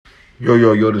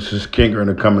Yo, this is King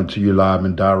Earner coming to you live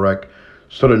and direct.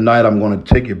 So tonight I'm going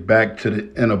to take it back to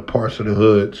the inner parts of the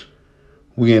hoods.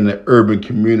 We in the urban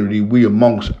community. We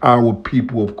amongst our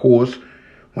people, of course.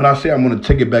 When I say I'm going to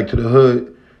take it back to the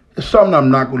hood, it's something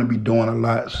I'm not going to be doing a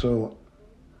lot. So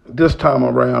this time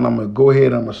around, I'm going to go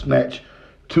ahead and I'm going to snatch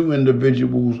two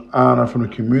individuals' honor from the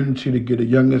community to get the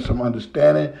youngest some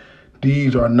understanding.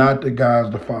 These are not the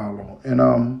guys to follow. And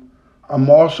I'm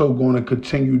also going to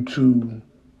continue to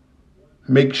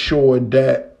make sure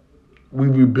that we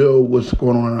rebuild what's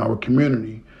going on in our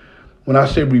community. When I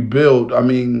say rebuild, I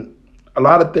mean a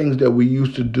lot of things that we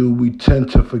used to do, we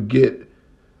tend to forget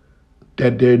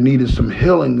that there needed some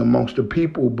healing amongst the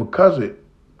people because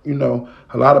a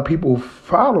lot of people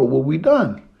follow what we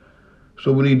done.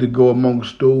 So we need to go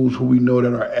amongst those who we know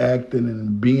that are acting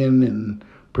and being and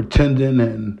pretending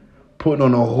and putting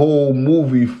on a whole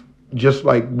movie just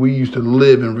like we used to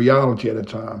live in reality at the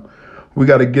time. We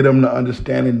got to get them to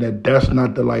understanding that that's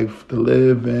not the life to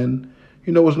live, and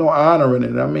there's no honor in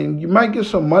it. I mean, you might get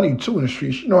some money too in the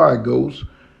streets. You know how it goes.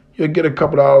 You'll get a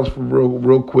couple dollars for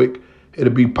real quick.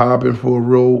 It'll be popping for a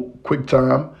real quick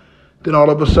time. Then all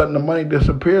of a sudden the money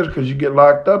disappears because you get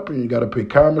locked up and you got to pay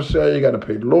commissary, you got to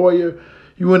pay lawyer.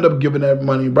 You end up giving that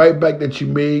money right back that you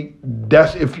made.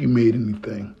 That's if you made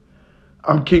anything.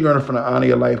 I'm King Earner from the Honor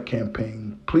Your Life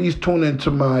campaign. Please tune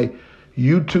into my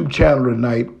YouTube channel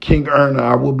tonight, King Earner.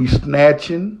 I will be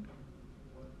snatching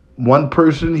one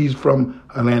person. He's from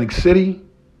Atlantic City,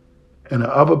 and the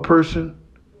other person,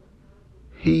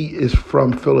 he is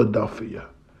from Philadelphia.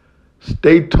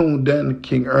 Stay tuned in.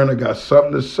 King Earner got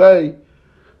something to say.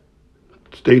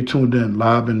 Stay tuned in,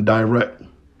 live and direct.